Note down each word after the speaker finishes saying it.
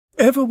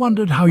Ever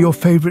wondered how your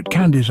favorite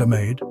candies are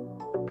made?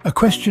 A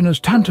question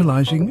as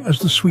tantalizing as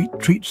the sweet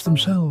treats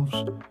themselves.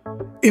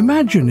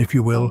 Imagine, if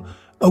you will,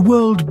 a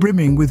world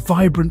brimming with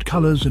vibrant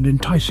colors and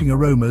enticing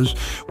aromas,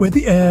 where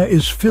the air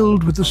is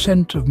filled with the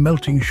scent of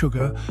melting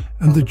sugar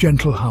and the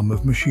gentle hum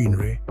of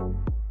machinery.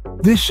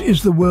 This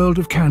is the world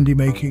of candy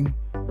making,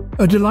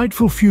 a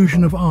delightful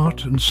fusion of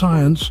art and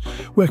science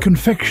where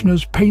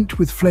confectioners paint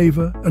with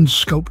flavor and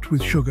sculpt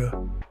with sugar.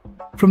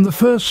 From the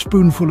first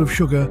spoonful of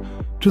sugar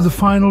to the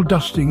final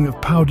dusting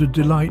of powdered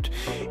delight,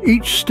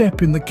 each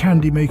step in the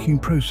candy-making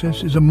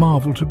process is a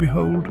marvel to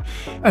behold,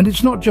 and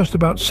it's not just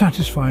about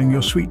satisfying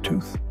your sweet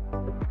tooth.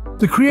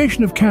 The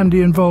creation of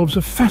candy involves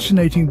a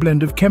fascinating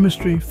blend of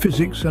chemistry,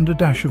 physics, and a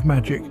dash of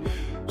magic.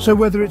 So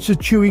whether it's a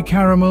chewy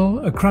caramel,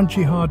 a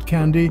crunchy hard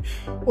candy,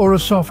 or a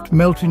soft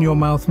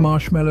melt-in-your-mouth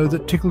marshmallow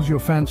that tickles your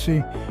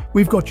fancy,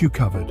 we've got you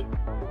covered.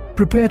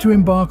 Prepare to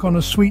embark on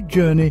a sweet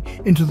journey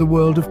into the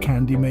world of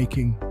candy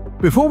making.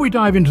 Before we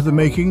dive into the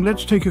making,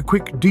 let's take a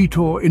quick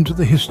detour into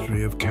the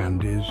history of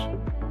candies.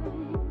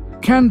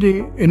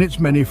 Candy, in its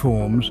many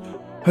forms,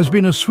 has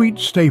been a sweet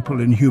staple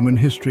in human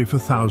history for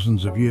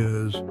thousands of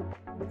years.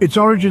 Its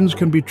origins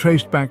can be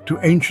traced back to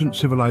ancient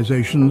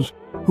civilizations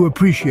who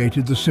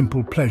appreciated the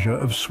simple pleasure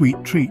of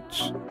sweet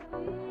treats.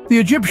 The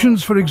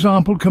Egyptians, for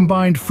example,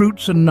 combined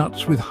fruits and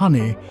nuts with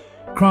honey,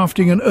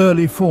 crafting an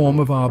early form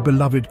of our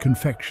beloved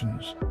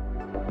confections.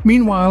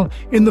 Meanwhile,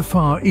 in the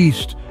Far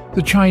East,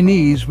 the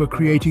Chinese were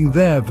creating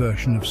their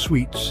version of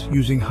sweets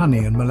using honey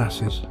and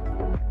molasses.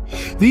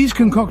 These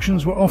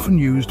concoctions were often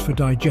used for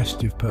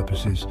digestive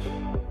purposes,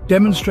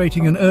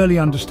 demonstrating an early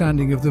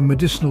understanding of the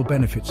medicinal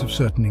benefits of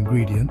certain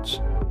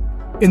ingredients.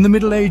 In the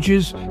Middle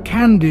Ages,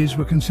 candies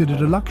were considered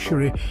a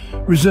luxury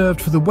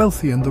reserved for the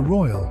wealthy and the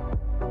royal.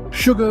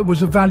 Sugar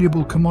was a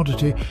valuable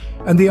commodity,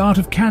 and the art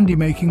of candy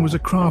making was a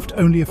craft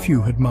only a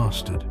few had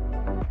mastered.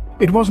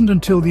 It wasn't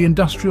until the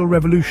Industrial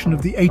Revolution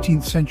of the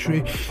 18th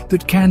century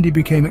that candy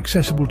became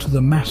accessible to the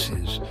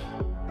masses.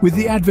 With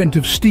the advent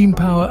of steam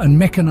power and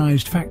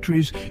mechanized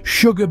factories,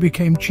 sugar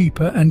became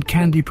cheaper and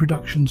candy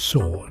production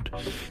soared.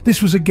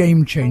 This was a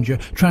game changer,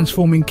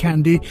 transforming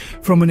candy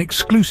from an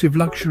exclusive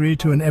luxury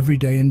to an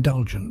everyday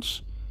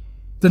indulgence.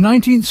 The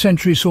 19th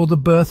century saw the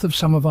birth of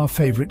some of our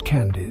favorite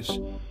candies.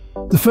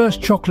 The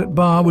first chocolate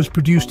bar was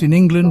produced in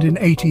England in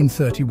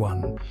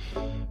 1831.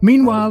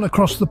 Meanwhile,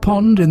 across the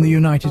pond in the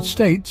United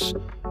States,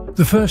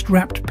 the first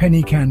wrapped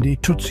penny candy,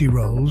 Tootsie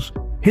Rolls,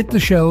 hit the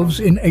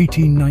shelves in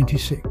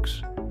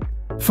 1896.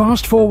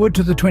 Fast forward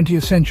to the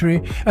 20th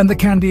century, and the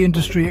candy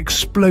industry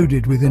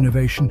exploded with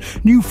innovation.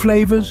 New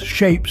flavors,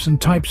 shapes,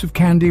 and types of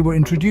candy were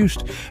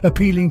introduced,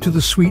 appealing to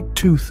the sweet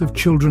tooth of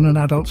children and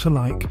adults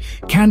alike.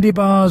 Candy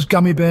bars,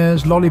 gummy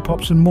bears,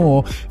 lollipops, and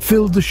more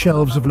filled the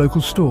shelves of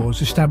local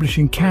stores,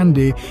 establishing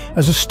candy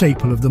as a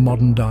staple of the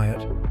modern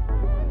diet.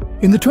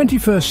 In the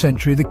 21st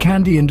century, the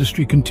candy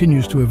industry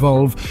continues to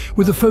evolve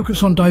with a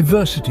focus on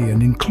diversity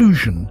and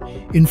inclusion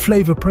in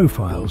flavor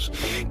profiles,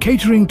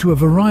 catering to a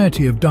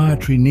variety of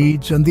dietary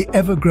needs and the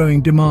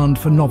ever-growing demand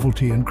for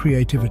novelty and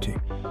creativity.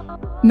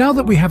 Now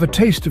that we have a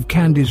taste of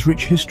candy's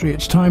rich history,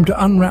 it's time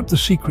to unwrap the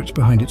secrets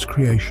behind its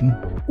creation.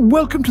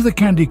 Welcome to the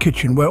Candy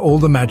Kitchen, where all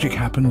the magic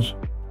happens.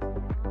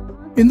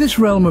 In this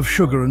realm of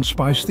sugar and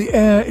spice, the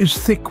air is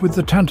thick with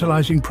the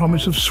tantalizing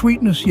promise of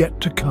sweetness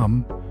yet to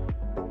come.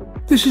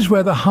 This is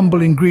where the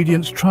humble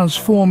ingredients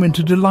transform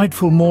into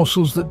delightful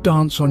morsels that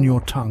dance on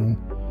your tongue.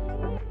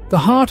 The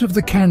heart of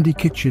the Candy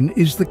Kitchen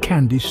is the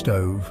candy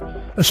stove,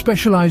 a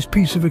specialized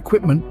piece of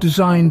equipment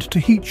designed to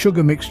heat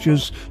sugar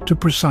mixtures to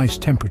precise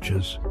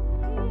temperatures.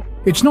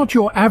 It's not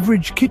your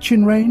average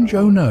kitchen range,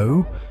 oh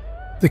no.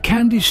 The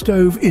candy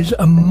stove is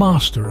a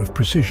master of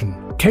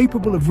precision,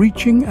 capable of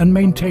reaching and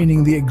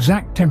maintaining the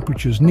exact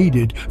temperatures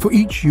needed for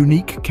each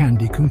unique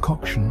candy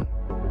concoction.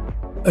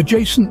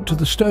 Adjacent to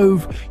the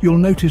stove, you'll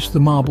notice the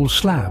marble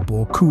slab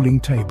or cooling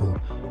table.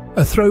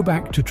 A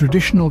throwback to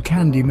traditional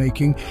candy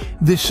making,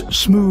 this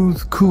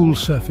smooth, cool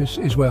surface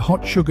is where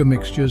hot sugar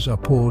mixtures are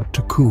poured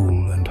to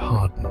cool and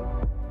harden.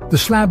 The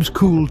slab's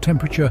cool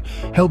temperature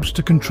helps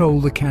to control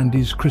the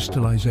candy's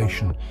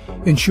crystallization,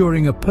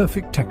 ensuring a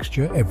perfect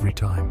texture every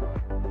time.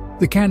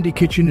 The Candy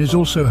Kitchen is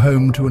also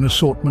home to an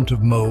assortment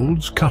of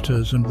molds,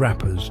 cutters and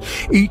wrappers,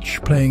 each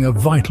playing a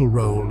vital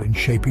role in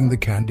shaping the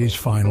candy's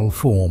final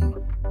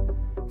form.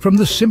 From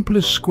the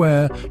simplest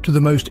square to the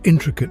most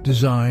intricate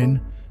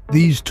design,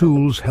 these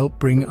tools help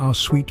bring our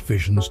sweet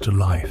visions to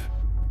life.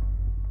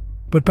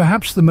 But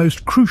perhaps the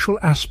most crucial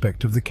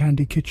aspect of the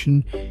Candy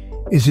Kitchen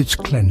is its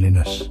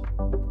cleanliness.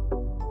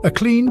 A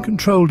clean,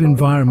 controlled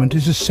environment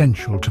is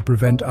essential to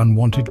prevent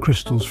unwanted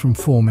crystals from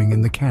forming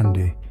in the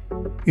candy,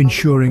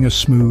 ensuring a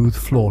smooth,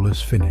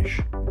 flawless finish.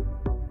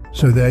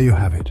 So there you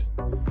have it.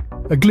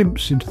 A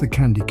glimpse into the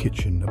Candy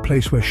Kitchen, a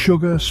place where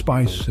sugar,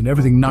 spice, and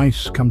everything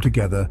nice come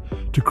together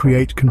to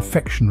create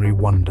confectionery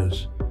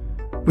wonders.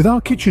 With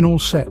our kitchen all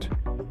set,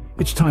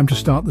 it's time to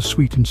start the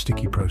sweet and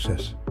sticky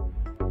process.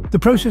 The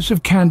process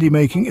of candy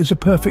making is a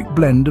perfect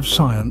blend of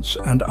science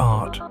and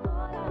art.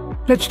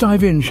 Let's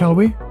dive in, shall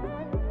we?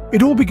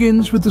 It all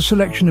begins with the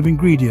selection of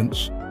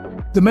ingredients.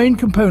 The main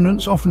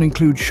components often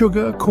include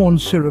sugar, corn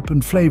syrup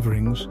and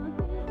flavorings.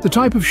 The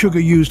type of sugar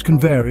used can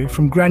vary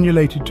from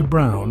granulated to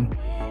brown,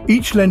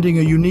 each lending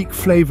a unique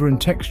flavor and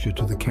texture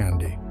to the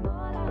candy.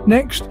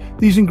 Next,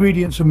 these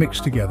ingredients are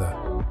mixed together.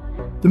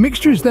 The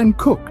mixture is then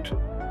cooked,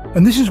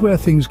 and this is where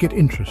things get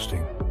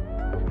interesting.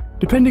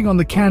 Depending on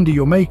the candy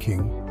you're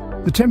making,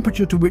 the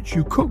temperature to which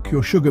you cook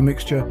your sugar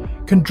mixture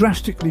can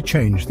drastically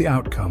change the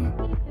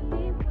outcome.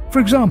 For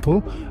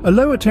example, a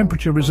lower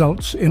temperature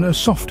results in a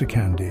softer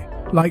candy,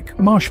 like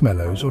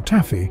marshmallows or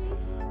taffy,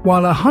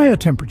 while a higher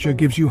temperature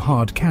gives you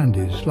hard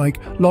candies, like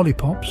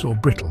lollipops or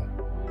brittle.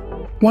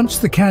 Once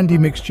the candy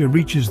mixture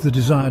reaches the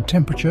desired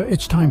temperature,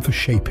 it's time for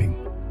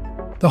shaping.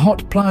 The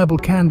hot, pliable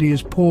candy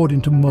is poured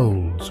into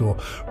molds or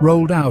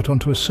rolled out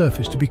onto a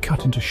surface to be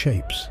cut into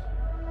shapes.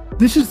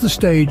 This is the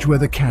stage where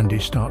the candy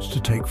starts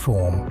to take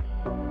form,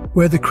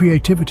 where the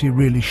creativity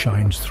really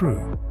shines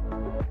through.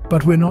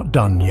 But we're not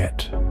done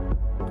yet.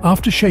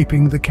 After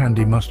shaping, the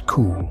candy must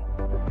cool.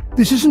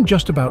 This isn't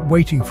just about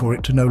waiting for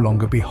it to no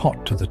longer be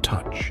hot to the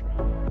touch.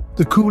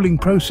 The cooling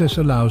process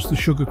allows the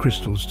sugar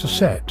crystals to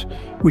set,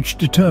 which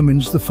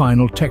determines the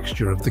final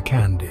texture of the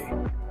candy.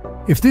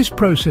 If this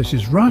process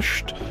is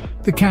rushed,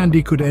 the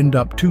candy could end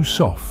up too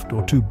soft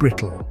or too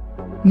brittle.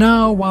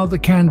 Now, while the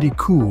candy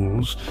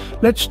cools,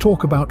 let's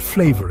talk about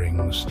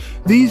flavorings.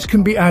 These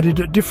can be added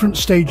at different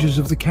stages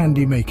of the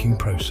candy making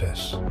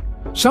process.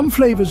 Some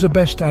flavors are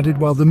best added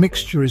while the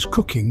mixture is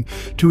cooking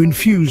to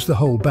infuse the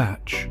whole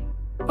batch.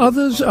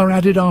 Others are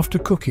added after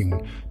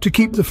cooking to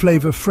keep the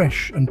flavor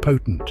fresh and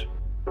potent.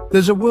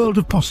 There's a world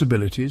of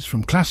possibilities,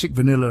 from classic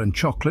vanilla and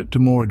chocolate to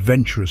more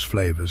adventurous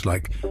flavors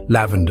like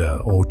lavender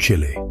or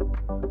chili.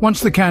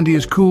 Once the candy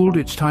is cooled,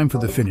 it's time for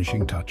the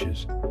finishing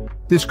touches.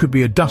 This could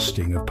be a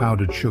dusting of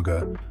powdered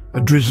sugar,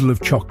 a drizzle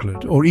of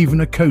chocolate, or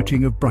even a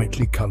coating of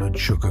brightly colored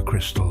sugar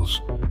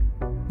crystals.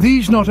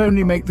 These not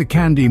only make the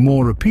candy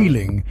more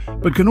appealing,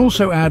 but can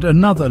also add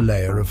another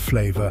layer of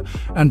flavor.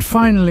 And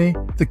finally,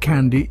 the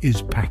candy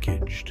is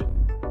packaged.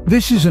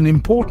 This is an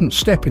important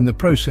step in the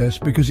process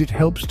because it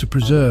helps to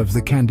preserve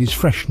the candy's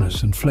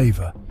freshness and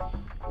flavor.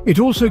 It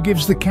also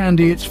gives the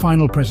candy its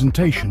final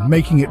presentation,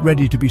 making it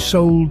ready to be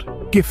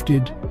sold,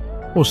 gifted,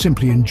 or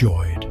simply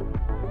enjoyed.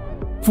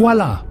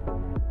 Voila!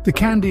 The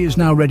candy is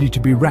now ready to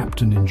be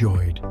wrapped and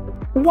enjoyed.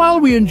 While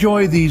we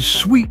enjoy these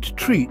sweet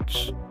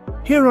treats,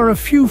 here are a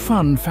few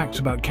fun facts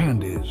about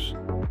candies.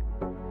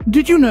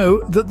 Did you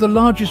know that the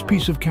largest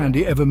piece of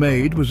candy ever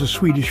made was a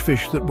Swedish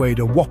fish that weighed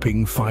a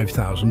whopping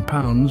 5,000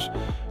 pounds?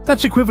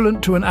 That's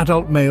equivalent to an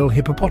adult male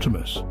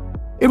hippopotamus.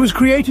 It was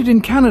created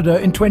in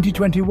Canada in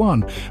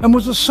 2021 and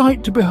was a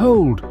sight to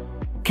behold.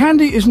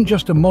 Candy isn't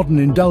just a modern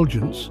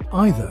indulgence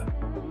either.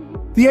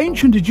 The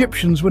ancient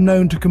Egyptians were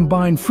known to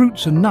combine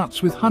fruits and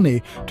nuts with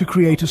honey to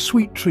create a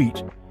sweet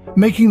treat,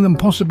 making them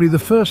possibly the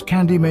first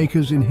candy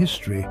makers in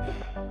history.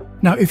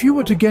 Now, if you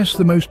were to guess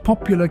the most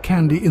popular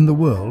candy in the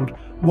world,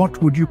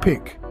 what would you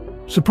pick?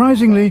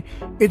 Surprisingly,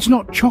 it's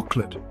not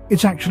chocolate,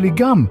 it's actually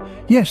gum.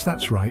 Yes,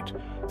 that's right.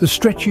 The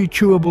stretchy,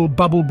 chewable,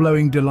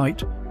 bubble-blowing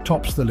delight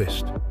tops the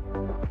list.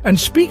 And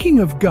speaking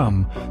of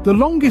gum, the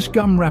longest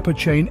gum wrapper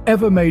chain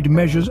ever made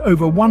measures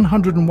over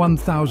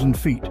 101,000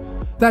 feet.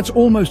 That's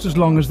almost as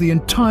long as the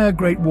entire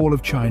Great Wall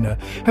of China.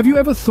 Have you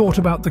ever thought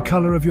about the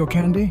color of your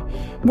candy?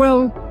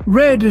 Well,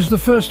 red is the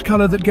first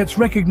color that gets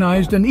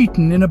recognized and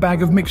eaten in a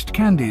bag of mixed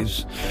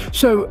candies.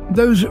 So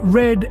those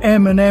red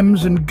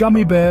M&Ms and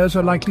gummy bears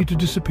are likely to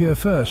disappear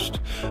first.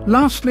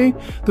 Lastly,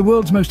 the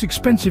world's most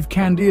expensive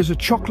candy is a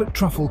chocolate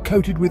truffle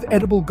coated with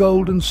edible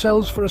gold and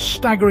sells for a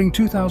staggering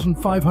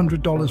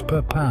 $2,500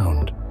 per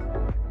pound.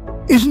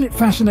 Isn't it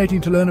fascinating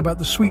to learn about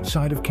the sweet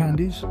side of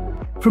candies?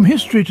 From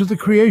history to the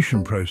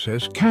creation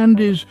process,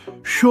 candies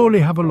surely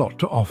have a lot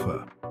to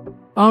offer.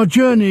 Our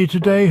journey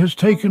today has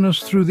taken us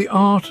through the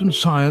art and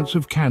science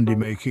of candy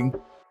making,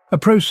 a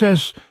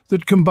process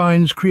that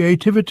combines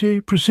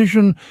creativity,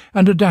 precision,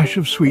 and a dash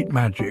of sweet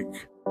magic.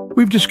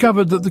 We've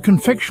discovered that the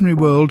confectionery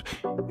world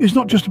is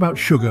not just about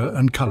sugar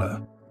and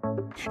color.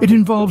 It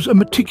involves a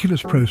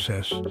meticulous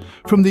process,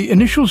 from the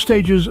initial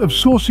stages of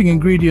sourcing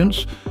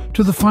ingredients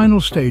to the final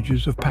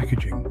stages of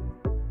packaging.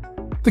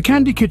 The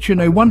Candy Kitchen,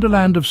 a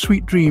wonderland of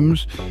sweet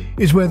dreams,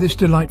 is where this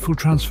delightful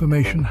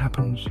transformation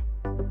happens.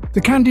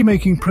 The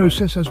candy-making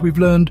process, as we've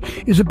learned,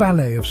 is a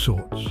ballet of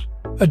sorts,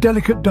 a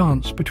delicate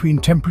dance between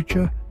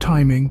temperature,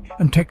 timing,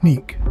 and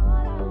technique.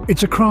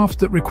 It's a craft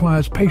that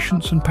requires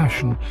patience and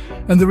passion,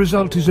 and the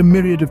result is a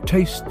myriad of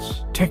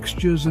tastes,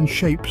 textures, and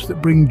shapes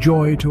that bring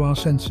joy to our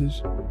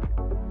senses.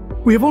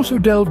 We have also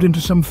delved into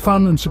some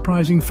fun and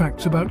surprising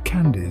facts about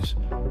candies.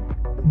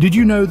 Did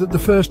you know that the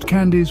first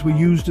candies were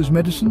used as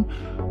medicine,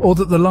 or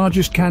that the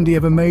largest candy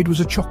ever made was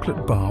a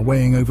chocolate bar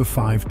weighing over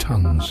 5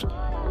 tons?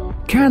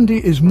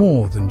 Candy is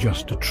more than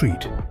just a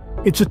treat.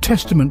 It's a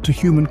testament to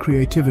human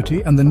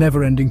creativity and the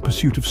never-ending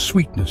pursuit of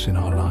sweetness in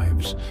our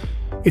lives.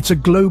 It's a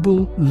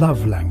global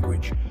love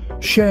language,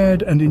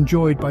 shared and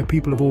enjoyed by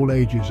people of all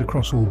ages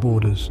across all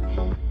borders.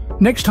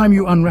 Next time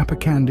you unwrap a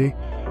candy,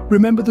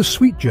 remember the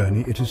sweet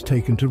journey it has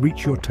taken to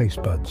reach your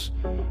taste buds.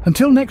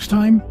 Until next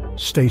time,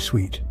 stay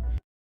sweet.